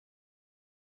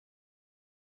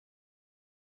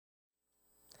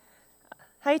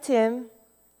Hi, Tim.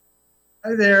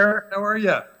 Hi there, how are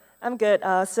you? I'm good.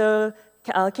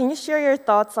 Can you share your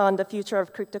thoughts on the future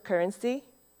of cryptocurrency?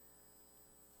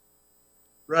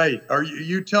 Right,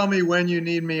 you tell me when you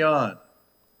need me on.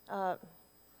 Uh,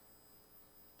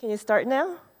 can you start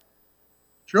now?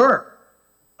 Sure.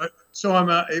 So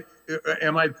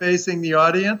am I facing the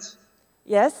audience?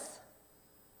 Yes?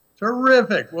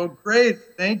 Terrific, well great,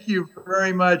 thank you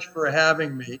very much for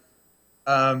having me.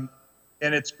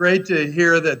 And it's great to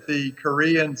hear that the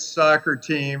Korean soccer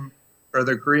team or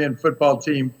the Korean football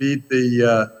team beat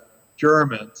the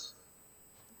Germans.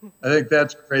 I think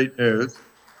that's great news.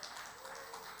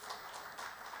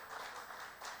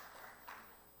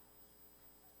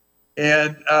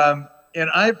 And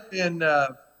I've been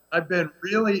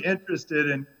really interested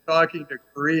in talking to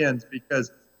Koreans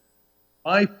because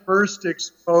my first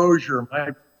exposure,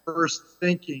 my first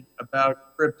thinking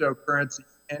about cryptocurrency of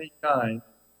any kind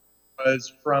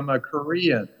was from a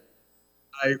Korean.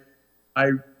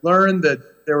 I learned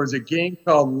that there was a game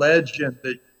called Legend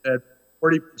that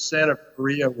 40% of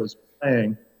Korea was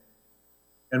playing.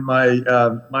 And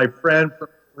my friend from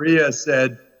Korea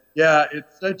said, yeah,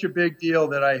 it's such a big deal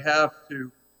that I had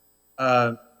to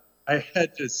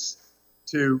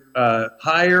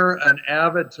hire an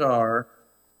avatar,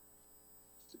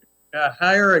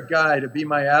 hire a guy to be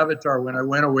my avatar when I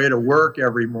went away to work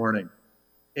every morning,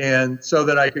 and so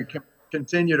that I could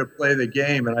continue to play the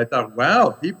game. And I thought,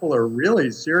 wow, people are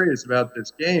really serious about this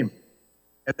game.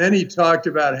 And then he talked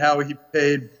about how he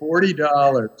paid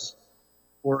 $40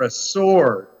 for a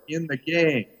sword in the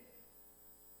game.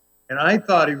 And I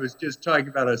thought he was just talking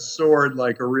about a sword,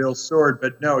 like a real sword,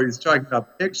 but no, he was talking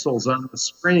about pixels on the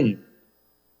screen.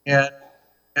 And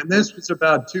this was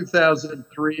about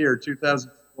 2003 or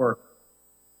 2004.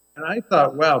 And I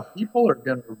thought, wow, people are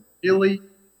going to really,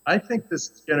 I think this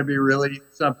is going to be really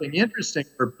something interesting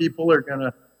where people are going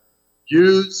to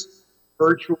use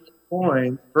virtual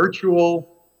coins, virtual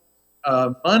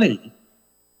money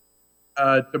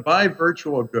to buy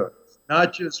virtual goods.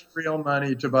 Not just real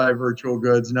money to buy virtual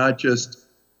goods, not just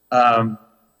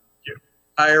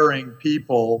hiring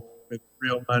people with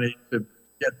real money to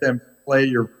get them to play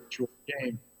your virtual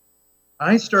game.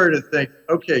 I started to think,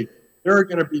 okay, there are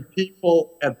going to be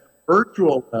people at the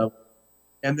virtual level,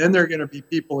 and then there are going to be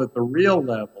people at the real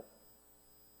level.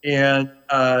 And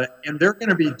they're going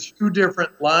to be two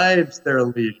different lives they're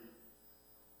leading.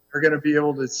 They're going to be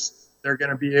able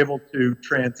to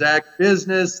transact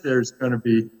business. There's going to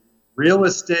be real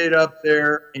estate up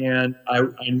there, and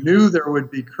I knew there would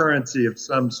be currency of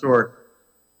some sort.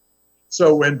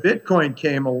 So when Bitcoin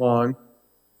came along,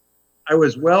 I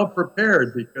was well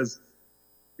prepared because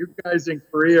you guys in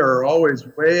Korea are always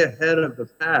way ahead of the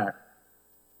pack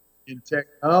in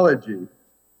technology,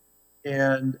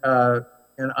 and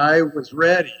I was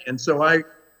ready. And so I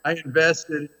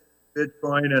invested in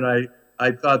Bitcoin, and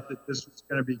I thought that this was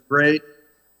going to be great.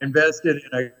 Invested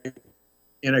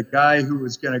in a guy who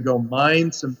was going to go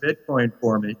mine some Bitcoin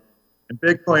for me. And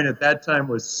Bitcoin at that time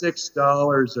was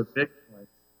 $6 a Bitcoin.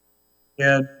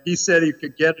 And he said he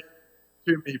could get it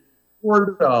to me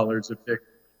for $4 a Bitcoin.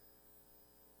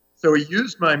 So he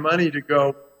used my money to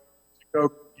go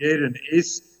create an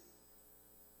ASIC,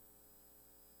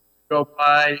 go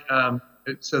buy,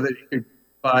 so that he could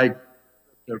buy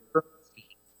cryptocurrency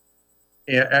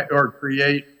or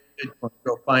create Bitcoin,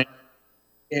 go find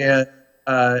it.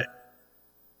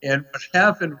 And what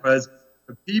happened was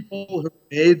the people who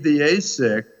made the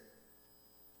ASIC,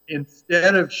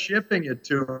 instead of shipping it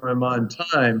to them on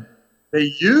time,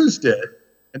 they used it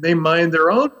and they mined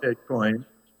their own Bitcoin.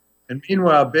 And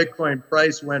meanwhile, Bitcoin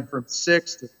price went from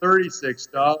 $6 to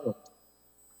 $36.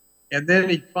 And then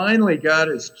he finally got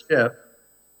his chip.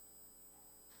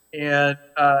 And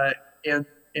then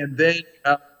we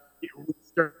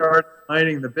started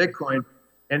mining the Bitcoin.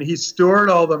 And he stored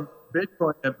all the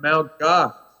Bitcoin at Mt.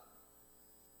 Gox.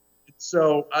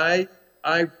 So I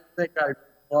think I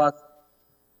lost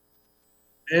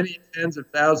many tens of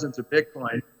thousands of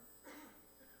Bitcoin,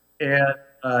 and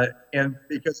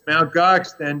because Mt.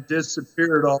 Gox then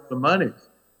disappeared all the money,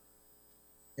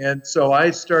 and so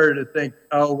I started to think,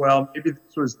 oh well, maybe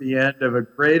this was the end of a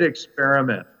great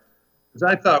experiment, because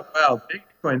I thought, wow,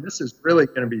 Bitcoin, this is really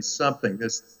going to be something.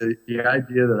 The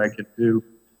idea that I could do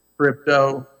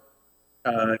crypto,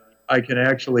 I can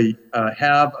actually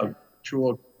have a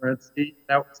virtual currency.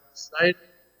 That was exciting.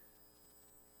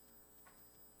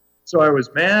 So I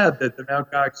was mad that the Mt.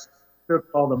 Gox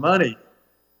took all the money,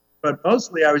 but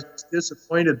mostly I was just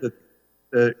disappointed that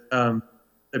the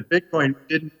Bitcoin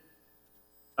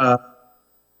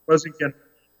wasn't going to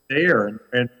be there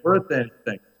and worth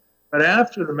anything. But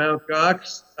after the Mt.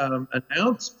 Gox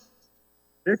announcement,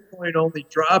 Bitcoin only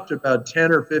dropped about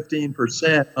 10 or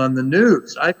 15% on the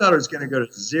news. I thought it was going to go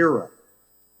to zero.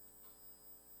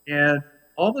 And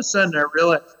all of a sudden I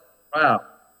realized, wow,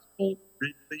 people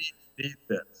really need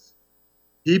this.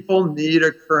 People need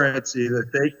a currency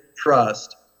that they can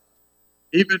trust,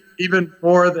 even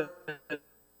more than,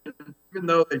 even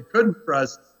though they couldn't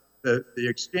trust the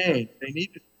exchange, they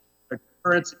needed a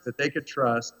currency that they could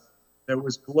trust, that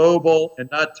was global and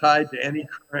not tied to any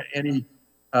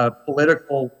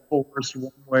political force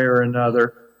one way or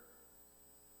another.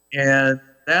 And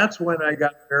that's when I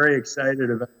got very excited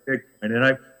about Bitcoin. And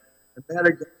I met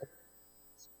a guy,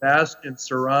 Sebastian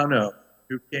Serrano,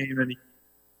 who came and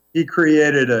he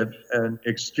created an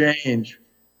exchange.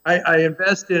 I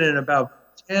invested in about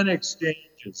 10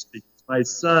 exchanges because my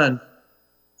son,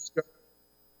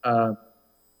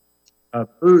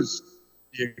 Boost,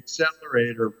 the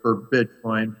accelerator for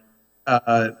Bitcoin,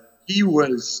 he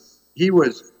was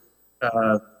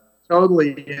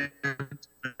totally into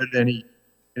it, and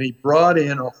he brought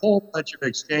in a whole bunch of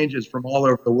exchanges from all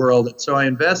over the world. And so I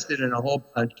invested in a whole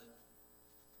bunch.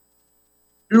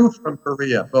 Two from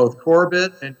Korea, both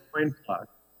Corbit and CoinBlock.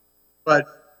 But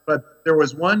there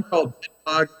was one called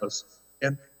Bitpagos,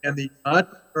 and the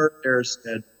entrepreneur there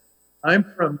said, I'm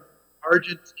from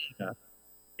Argentina,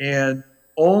 and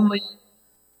only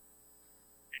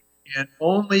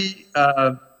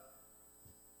I'm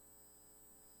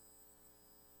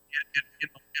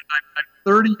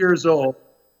 30 years old,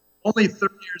 only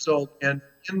 30 years old, and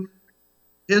in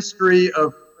history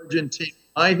of Argentina,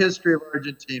 my history of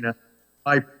Argentina,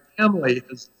 my family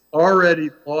has already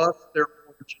lost their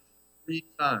fortune 3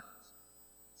 times.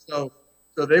 So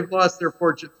they've lost their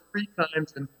fortune 3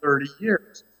 times in 30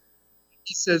 years.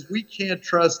 He says, we can't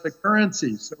trust the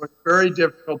currency, so it's very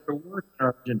difficult to work in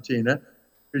Argentina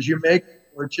because you make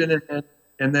a fortune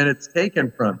and then it's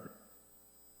taken from you.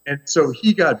 And so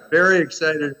he got very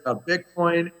excited about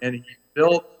Bitcoin, and he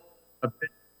built a big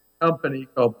company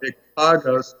called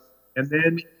Bitpagos, and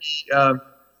then he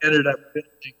ended up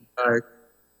building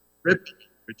Ripple,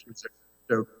 which was a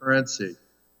cryptocurrency.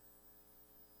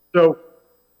 So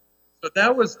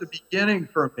that was the beginning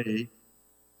for me,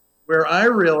 where I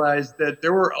realized that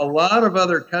there were a lot of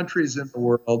other countries in the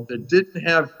world that didn't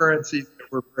have currencies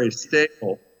that were very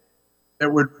stable,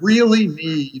 that would really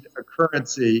need a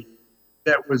currency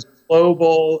that was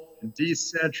global and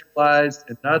decentralized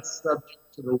and not subject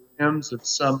to the whims of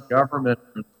some government.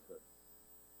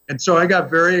 And so I got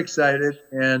very excited,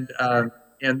 and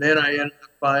then I ended up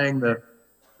buying the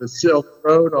Silk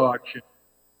Road auction,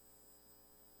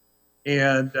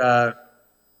 and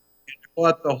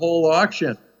bought the whole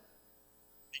auction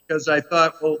because I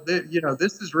thought, well,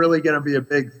 this is really going to be a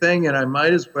big thing, and I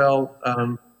might as well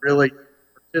really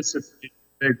participate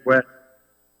in a big way.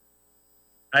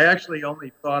 I actually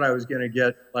only thought I was going to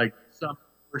get like some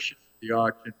portion of the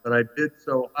auction, but I bid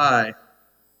so high,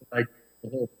 like the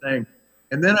whole thing.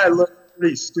 And then I looked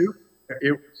pretty stupid.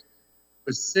 It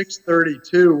was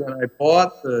 632 when I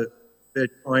bought the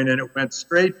Bitcoin, and it went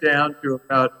straight down to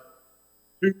about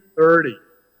 230.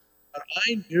 But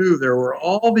I knew there were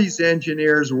all these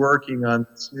engineers working on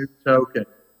this new token,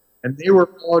 and they were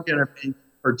all going to be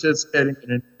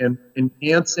participating in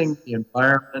enhancing the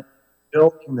environment,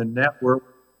 building the network,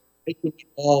 making it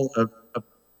all a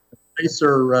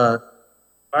nicer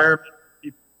environment for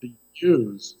people to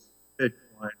use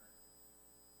Bitcoin.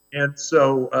 And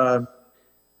so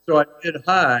I bid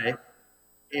high,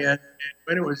 and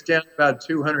when it was down about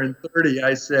 230,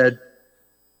 I said,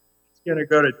 it's going to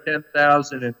go to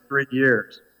 10,000 in 3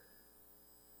 years.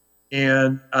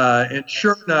 And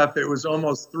sure enough, it was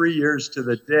almost 3 years to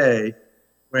the day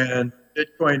when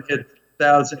Bitcoin hit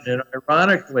 10,000. And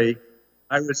ironically,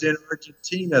 I was in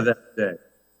Argentina that day,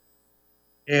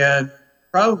 and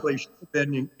probably should have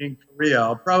been in Korea.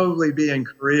 I'll probably be in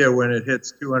Korea when it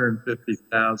hits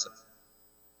 250,000.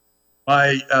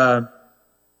 My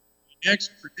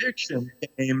next prediction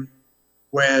came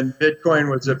when Bitcoin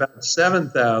was about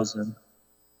 7,000,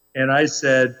 and I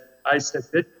said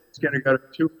Bitcoin's going to go to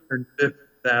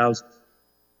 250,000.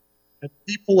 And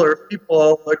people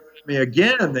all looked at me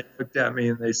again. They looked at me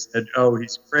and they said, "Oh,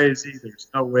 he's crazy. There's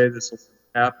no way this will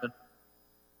happen."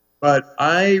 But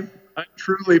I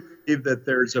truly believe that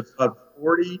there's about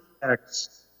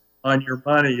 40x on your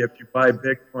money if you buy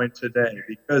Bitcoin today,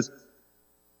 because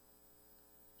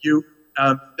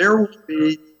there will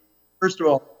be, first of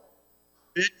all,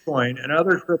 Bitcoin and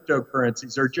other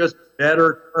cryptocurrencies are just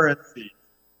better currencies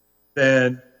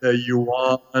than the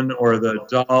yuan or the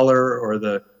dollar or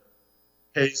the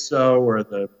peso or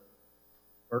the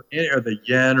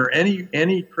yen or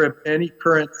any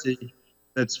currency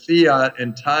that's fiat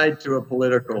and tied to a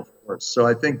political force. force. So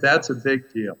I think that's a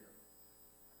big deal.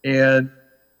 And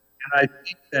I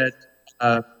think that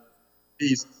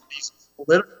these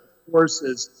political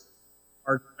forces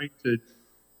are going to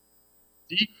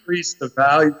decrease the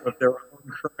value of their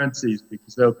own currencies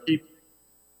because they'll keep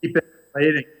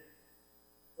inflating.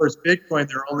 Of course, Bitcoin,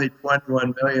 there are only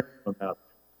 21 million of them out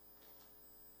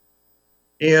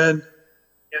there.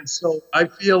 And so I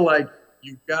feel like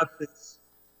you've got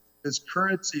this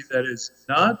currency that is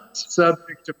not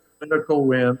subject to political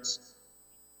whims,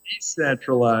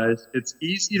 decentralized. It's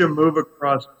easy to move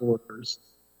across borders.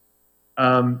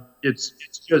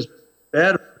 It's just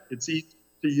better. It's easy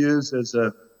to use as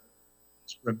a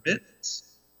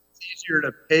remittance. It's easier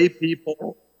to pay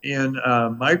people in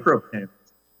micropayments,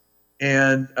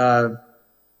 and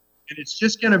it's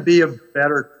just going to be a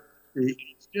better currency.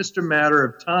 It's just a matter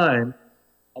of time,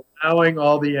 allowing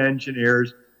all the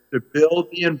engineers to build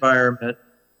the environment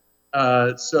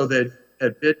so that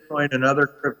Bitcoin and other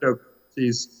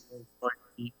cryptocurrencies are going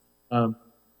to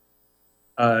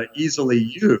be easily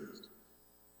used.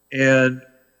 And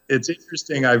it's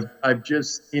interesting. I've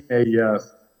just seen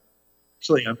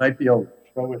actually, I might be able to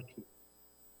show it to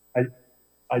you.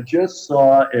 I just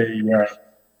saw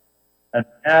an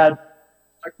ad,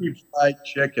 Kentucky Fried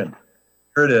Chicken.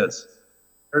 Here it is.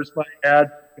 There's my ad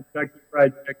for Kentucky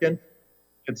Fried Chicken.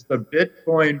 It's the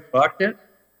Bitcoin bucket,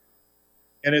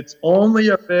 and it's only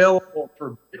available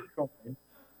for Bitcoin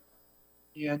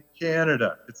in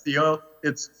Canada.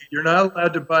 You're not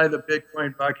allowed to buy the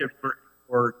Bitcoin bucket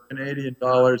for Canadian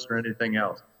dollars or anything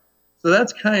else. So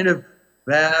that's kind of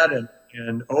that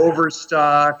and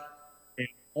Overstock and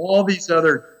all these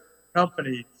other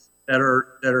companies that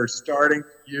are starting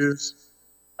to use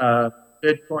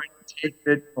Bitcoin, take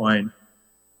Bitcoin,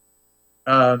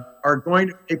 are going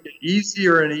to make it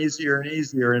easier and easier and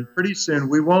easier. And pretty soon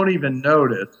we won't even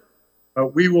notice,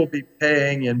 but we will be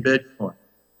paying in Bitcoin.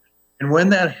 And when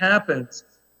that happens,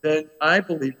 then I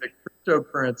believe that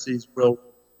cryptocurrencies will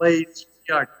replace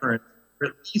fiat currency, or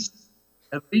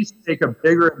at least take a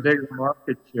bigger and bigger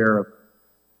market share of it.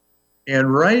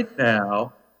 And right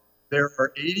now, there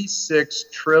are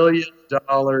 $86 trillion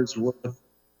worth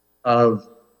of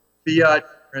fiat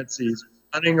currencies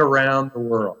running around the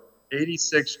world.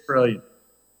 86 trillion.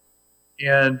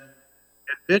 And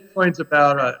Bitcoin's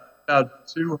about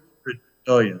 200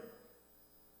 billion.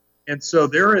 And so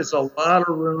there is a lot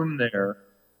of room there.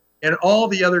 And all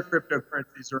the other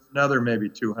cryptocurrencies are another maybe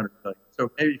 200 billion.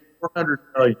 So maybe 400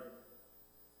 billion.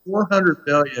 400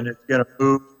 billion is going to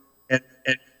move and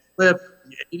flip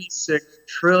the $86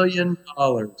 trillion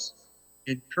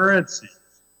in currencies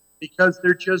because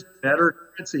they're just better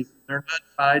currencies. They're not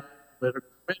tied to political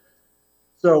risk.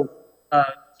 So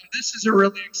this is a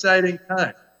really exciting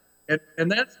time.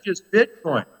 And that's just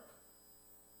Bitcoin.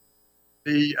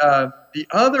 The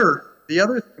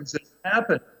other things that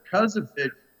happen because of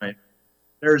Bitcoin,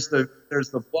 there's the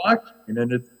blockchain,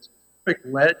 and it's a perfect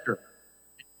ledger.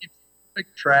 It keeps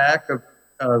perfect track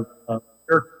of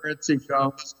where currency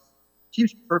goes. It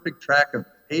keeps perfect track of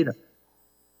data.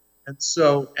 And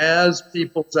so as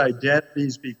people's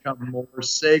identities become more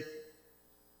sacred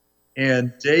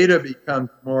and data becomes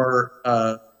more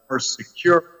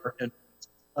secure and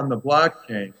on the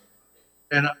blockchain,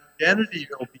 then identity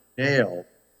will be nailed.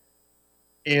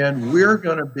 And we're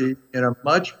going to be in a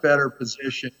much better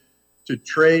position to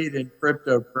trade in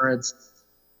cryptocurrencies.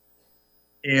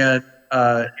 And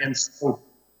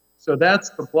so that's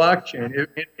the blockchain.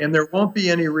 And there won't be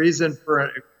any reason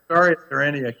for, sorry if there are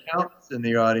any accountants in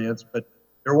the audience, but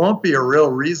there won't be a real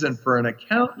reason for an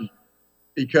accountant,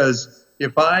 because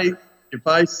if I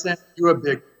send you a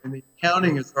Bitcoin, the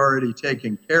accounting is already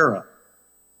taken care of.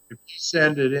 If you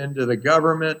send it into the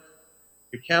government,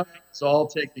 the accounting is all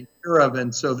taken care of,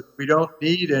 and so that we don't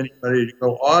need anybody to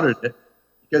go audit it,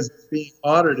 because it's being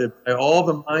audited by all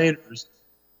the miners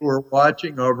who are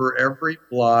watching over every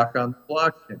block on the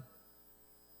blockchain.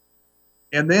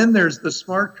 And then there's the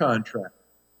smart contract.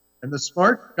 And the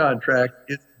smart contract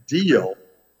is a deal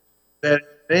that is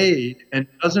made and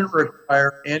doesn't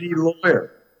require any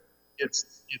lawyer.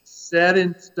 It's set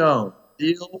in stone.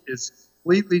 The deal is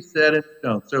completely set in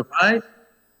stone. So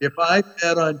if I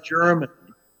bet on Germany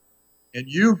and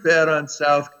you bet on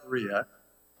South Korea,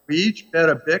 we each bet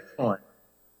a Bitcoin.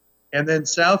 And then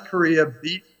South Korea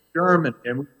beat Germany,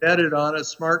 and we bet it on a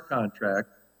smart contract.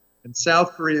 And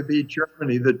South Korea beat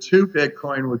Germany. The 2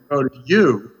 Bitcoin would go to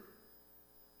you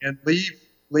and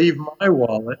leave my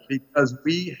wallet because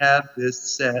we had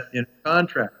this set in a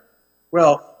contract.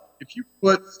 Well, if you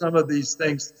put some of these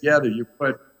things together, you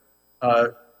put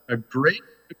a great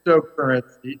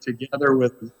cryptocurrency together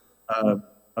with a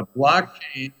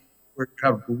blockchain where you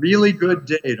have really good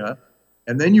data,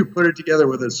 and then you put it together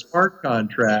with a smart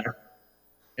contract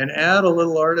and add a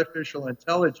little artificial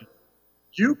intelligence,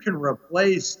 you can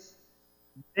replace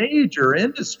major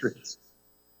industries.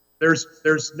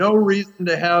 There's no reason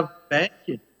to have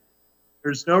banking.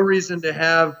 There's no reason to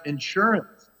have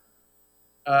insurance.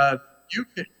 You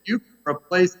can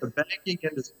replace the banking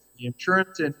industry, the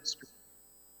insurance industry,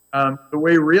 the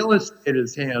way real estate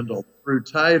is handled through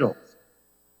titles.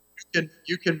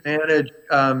 You can manage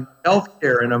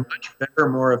healthcare in a much better,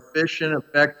 more efficient,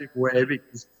 effective way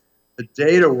because the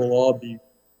data will all be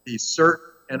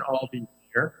certain and all be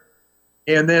there.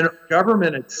 And then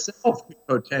government itself could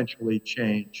potentially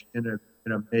change in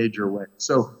a major way.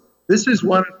 So this is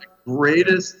one of the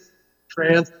greatest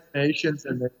transformations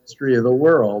in the history of the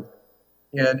world,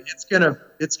 and it's gonna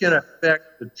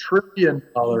affect the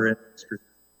trillion-dollar industry,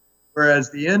 whereas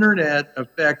the internet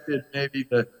affected maybe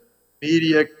the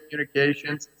media,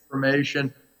 communications,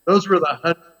 information. Those were the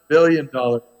 $100 billion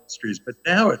industries, but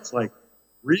now it's like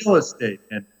real estate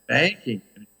and banking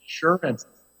and insurance,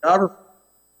 and government,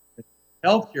 and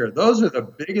healthcare. Those are the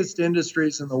biggest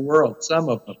industries in the world, some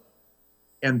of them.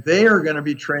 And they are going to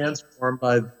be transformed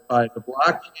by the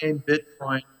blockchain,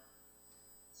 Bitcoin,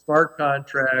 smart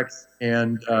contracts,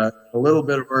 and a little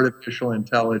bit of artificial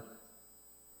intelligence.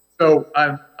 So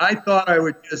I thought I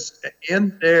would just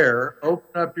end there,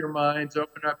 open up your minds,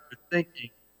 open up your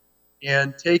thinking,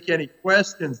 and take any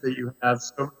questions that you have.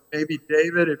 So maybe,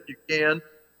 David, if you can,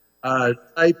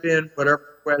 type in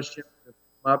whatever questions that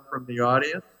come up from the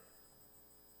audience,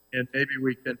 and maybe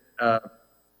we can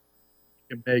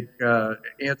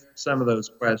answer some of those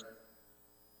questions.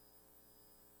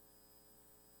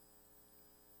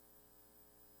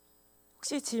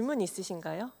 혹시 질문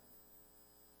있으신가요?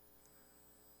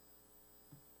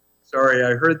 Sorry,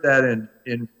 I heard that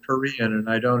in Korean, and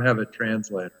I don't have a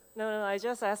translator. No, I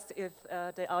just asked if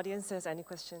the audience has any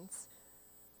questions.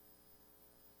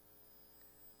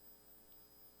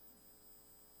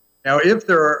 Now, if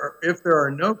there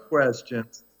are no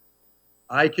questions,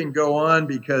 I can go on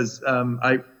because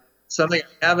something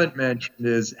I haven't mentioned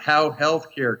is how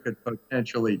healthcare could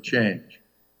potentially change.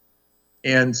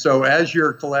 And so as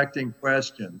you're collecting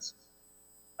questions,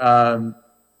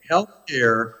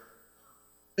 healthcare,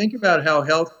 think about how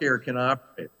healthcare can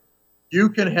operate. You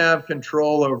can have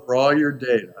control over all your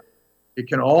data. It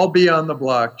can all be on the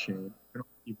blockchain. It can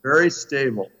be very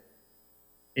stable.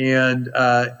 And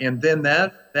then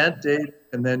that data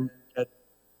can then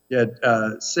get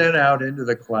sent out into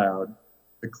the cloud.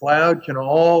 The cloud can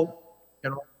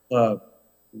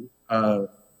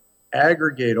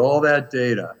aggregate all that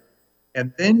data,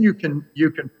 and then you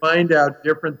can find out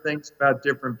different things about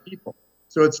different people.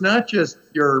 So it's not just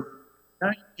your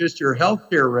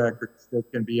healthcare records that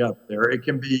can be up there. It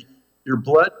can be your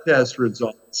blood test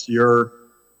results, your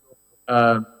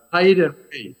height and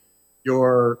weight,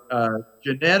 your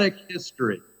genetic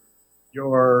history,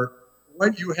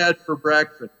 what you had for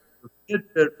breakfast, your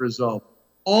Fitbit results.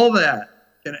 All that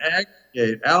can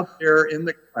aggregate out there in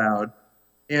the cloud,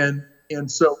 and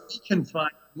so we can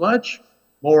find much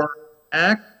more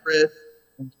accurate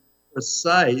and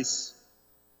precise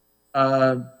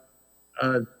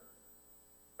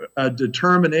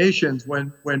determinations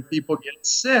when people get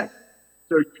sick.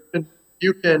 So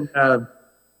you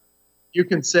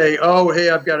can say, oh, hey,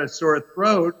 I've got a sore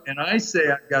throat, and I say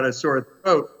I've got a sore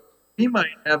throat. We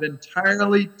might have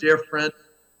entirely different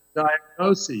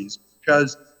diagnoses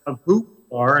because of who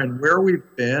we are and where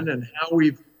we've been and how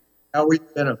we've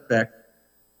been affected.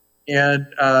 And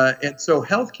so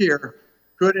healthcare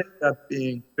could end up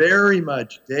being very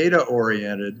much data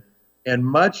oriented and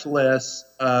much less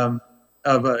of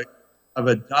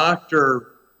a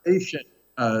doctor-patient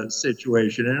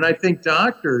situation. And I think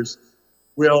doctors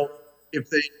will,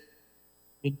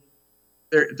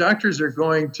 doctors are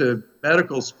going to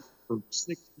medical school for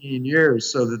 16 years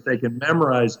so that they can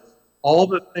memorize all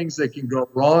the things that can go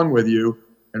wrong with you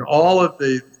and all of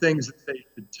the things that they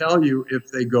should tell you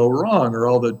if they go wrong, or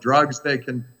all the drugs they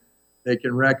can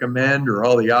recommend, or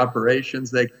all the operations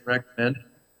they can recommend.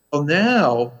 Well,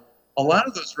 now a lot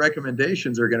of those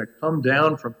recommendations are going to come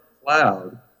down from the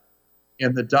cloud,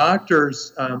 and the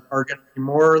doctors are going to be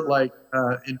more like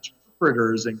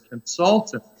interpreters and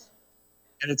consultants,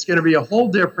 and it's going to be a whole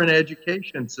different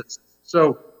education system.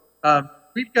 So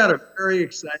we've got a very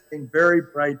exciting, very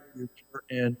bright future,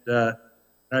 and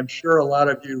I'm sure a lot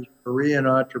of you Korean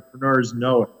entrepreneurs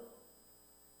know it.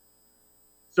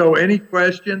 So any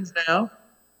questions now?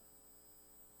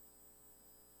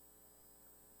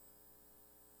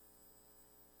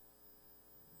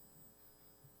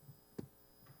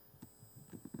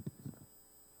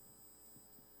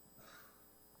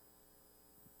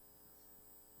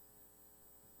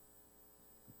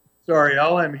 Sorry,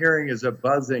 all I'm hearing is a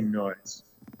buzzing noise.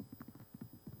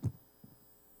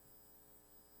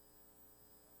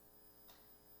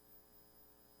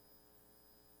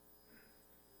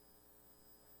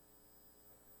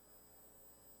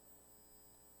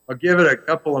 I'll give it a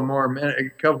couple more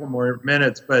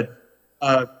minutes, but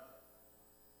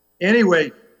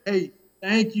anyway, hey,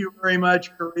 thank you very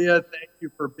much, Korea. Thank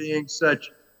you for being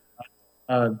such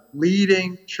a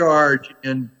leading charge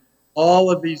in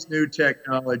all of these new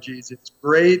technologies. It's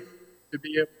great to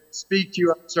be able to speak to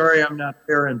you. I'm sorry I'm not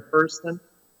there in person,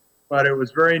 but it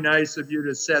was very nice of you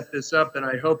to set this up, and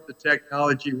I hope the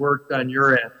technology worked on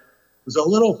your end. It was a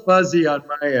little fuzzy on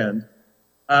my end,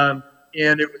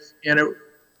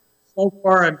 so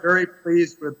far, I'm very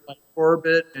pleased with my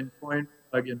Corbit and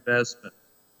CoinPlug investment.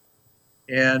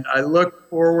 And I look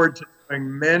forward to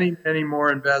doing many, many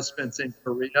more investments in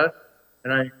Korea.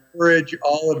 And I encourage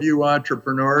all of you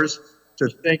entrepreneurs to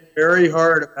think very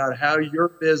hard about how your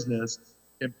business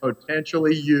can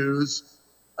potentially use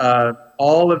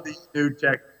all of these new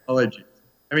technologies.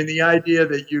 I mean, the idea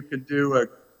that you can do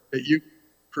that you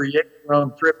create your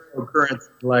own cryptocurrency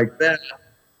like that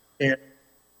and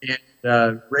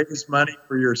raise money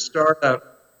for your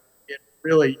startup in a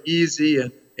really easy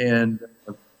and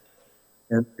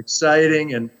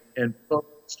exciting and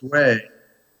focused way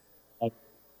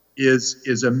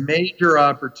is a major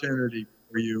opportunity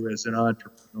for you as an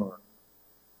entrepreneur.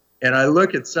 And I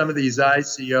look at some of these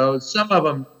ICOs, some of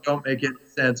them don't make any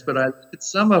sense, but I look at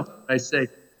some of them, I say,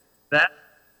 that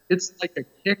it's like a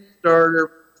Kickstarter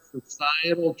for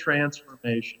societal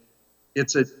transformation.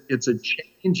 It's a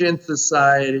change in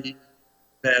society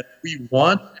that we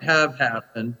want to have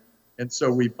happen, and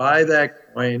so we buy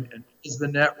that coin, and as the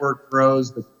network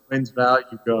grows, the coin's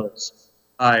value goes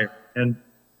higher. And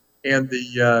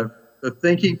the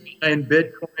thinking behind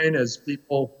Bitcoin, as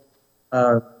people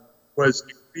was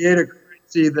to create a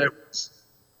currency that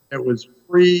was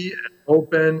free and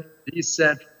open,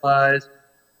 decentralized,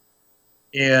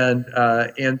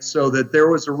 and so that there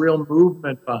was a real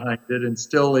movement behind it, and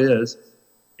still is.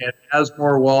 And as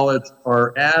more wallets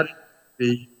are added,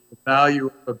 the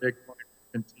value of a Bitcoin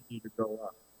will continue to go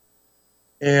up.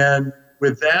 And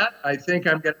with that, I think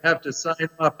I'm going to have to sign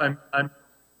off. I'm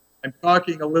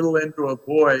talking a little into a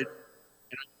void,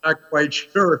 and I'm not quite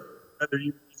sure whether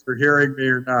you guys are hearing me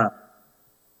or not.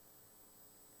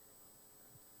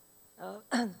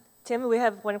 Tim, we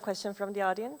have one question from the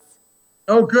audience.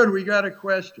 Oh, good. We got a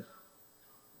question.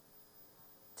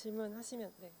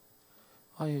 질문하시면 네.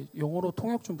 예, 영어로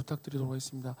통역 좀 부탁드리도록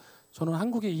하겠습니다. 저는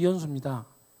한국의 이현수입니다.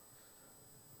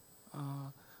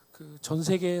 그 전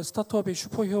세계 스타트업의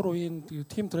슈퍼히어로인 그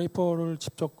팀 드레이퍼를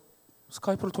직접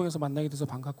스카이프를 통해서 만나게 돼서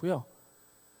반갑고요.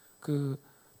 그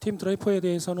팀 드레이퍼에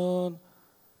대해서는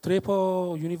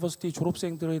드레이퍼 유니버시티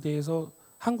졸업생들에 대해서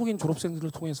한국인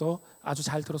졸업생들을 통해서 아주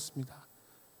잘 들었습니다.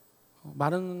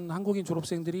 많은 한국인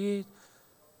졸업생들이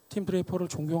팀 드레이퍼를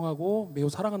존경하고 매우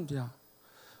사랑합니다.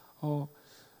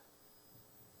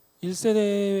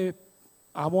 1세대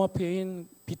암호화폐인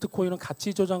비트코인은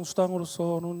가치 저장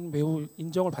수단으로서는 매우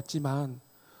인정을 받지만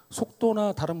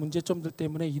속도나 다른 문제점들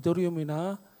때문에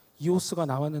이더리움이나 이오스가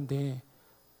나왔는데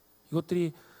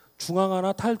이것들이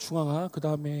중앙화나 탈중앙화, 그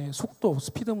다음에 속도,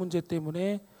 스피드 문제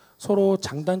때문에 서로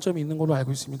장단점이 있는 걸로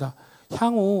알고 있습니다.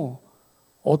 향후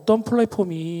어떤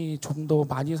플랫폼이 좀 더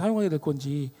많이 사용하게 될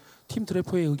건지 팀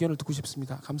드래퍼의 의견을 듣고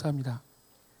싶습니다. 감사합니다.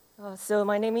 So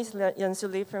my name is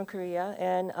Yeonsu Lee from Korea,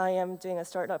 and I am doing a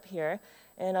startup here.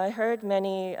 And I heard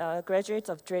many graduates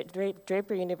of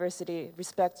Draper University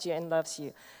respect you and loves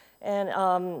you. And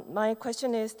my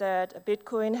question is that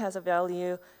Bitcoin has a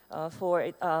value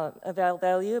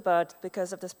but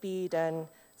because of the speed and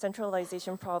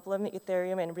centralization problem,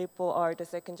 Ethereum and Ripple are the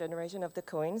second generation of the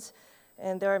coins.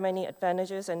 And there are many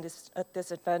advantages and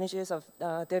disadvantages of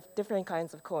different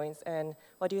kinds of coins. And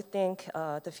what do you think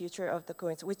the future of the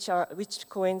coins? Which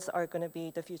coins are going to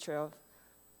be the future of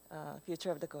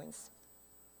the coins?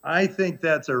 I think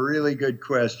that's a really good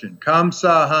question.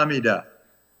 Kamsahamnida.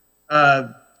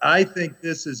 I think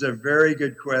this is a very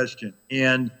good question,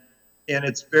 and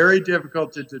it's very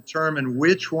difficult to determine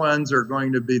which ones are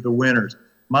going to be the winners.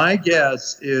 My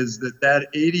guess is that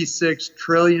 $86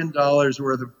 trillion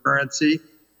worth of currency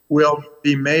will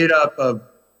be made up of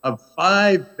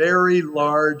 5 very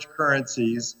large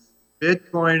currencies.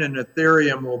 Bitcoin and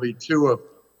Ethereum will be 2 of them,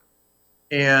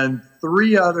 and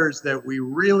 3 others that we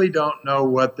really don't know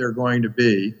what they're going to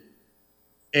be.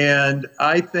 And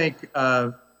I think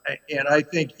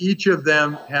each of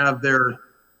them have their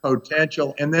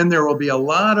potential. And then there will be a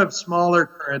lot of smaller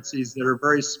currencies that are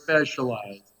very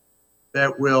specialized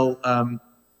that will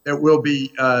that will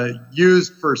be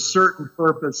used for certain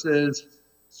purposes.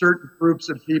 Certain groups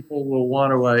of people will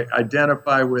want to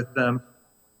identify with them.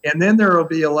 And then there will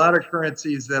be a lot of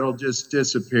currencies that'll just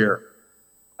disappear.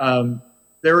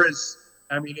 There is,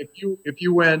 I mean, if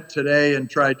you went today and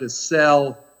tried to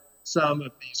sell some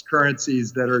of these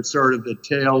currencies that are sort of the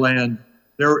tail end,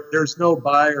 there's no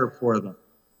buyer for them.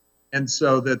 And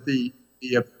so that the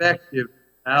effective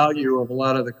value of a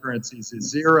lot of the currencies is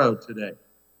zero today.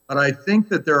 But I think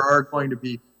that there are going to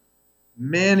be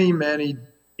many, many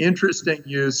interesting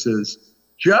uses,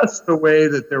 just the way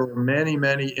that there were many,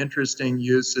 many interesting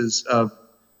uses of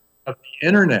the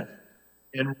internet,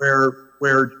 and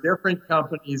where different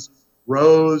companies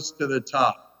rose to the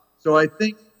top. So I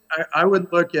think I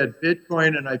would look at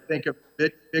Bitcoin, and I think of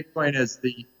Bitcoin as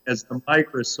the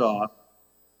Microsoft,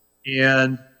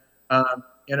 and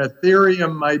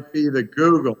Ethereum might be the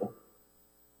Google,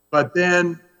 but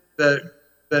then the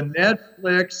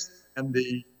Netflix and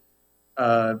the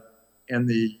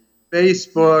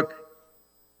Facebook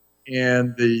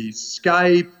and the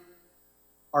Skype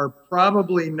are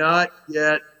probably not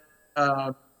yet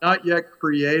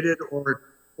created, or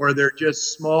they're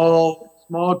just small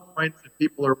coins that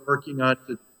people are working on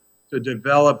to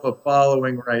develop a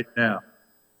following right now.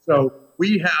 So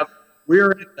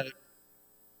we're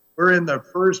in the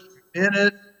first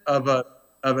minute of a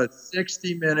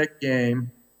 60-minute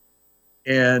game,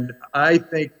 and I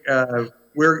think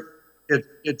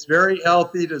it's very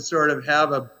healthy to sort of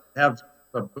have a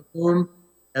boom,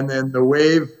 and then the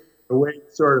wave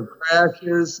sort of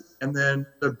crashes, and then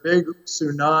the big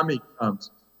tsunami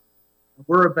comes.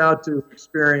 We're about to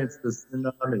experience the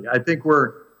tsunami. I think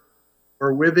we're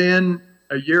within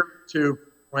a year or two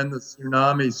when the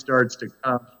tsunami starts to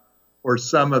come for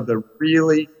some of the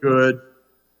really good,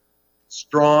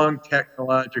 strong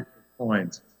technological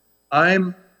coins.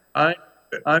 I'm a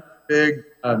big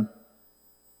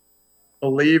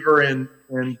believer in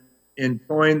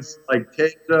coins like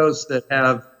Tezos that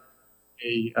have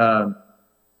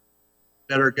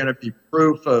that are going to be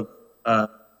proof of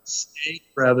stake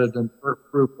rather than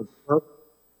proof of work.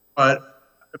 But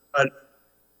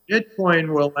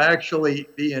Bitcoin will actually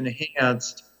be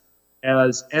enhanced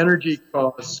as energy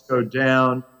costs go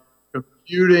down.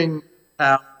 Computing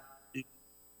power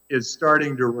is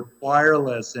starting to require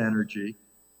less energy,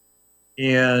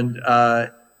 and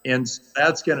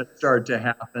that's going to start to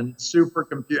happen.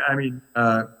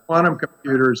 Quantum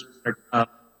computers,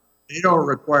 they don't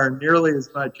require nearly as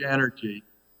much energy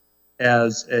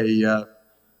as a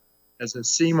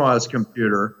CMOS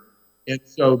computer, and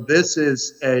so this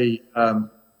is a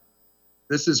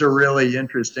really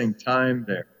interesting time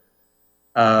there.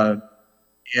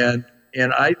 And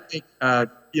I think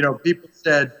people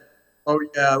said, oh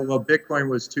yeah, well Bitcoin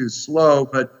was too slow,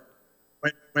 but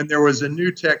when there was a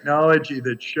new technology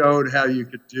that showed how you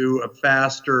could do a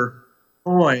faster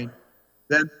coin,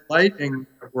 then Lightning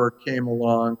Network came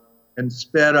along and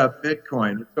sped up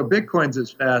Bitcoin. So Bitcoin's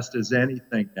as fast as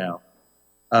anything now,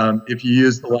 if you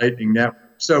use the Lightning Network.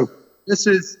 So this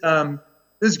is going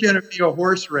to be a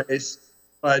horse race,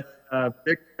 but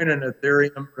Bitcoin and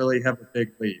Ethereum really have a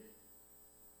big lead.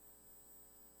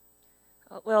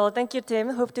 Well, thank you,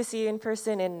 Tim. Hope to see you in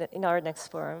person in our next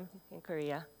forum in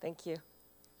Korea. Thank you.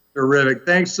 Terrific.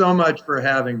 Thanks so much for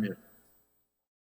having me.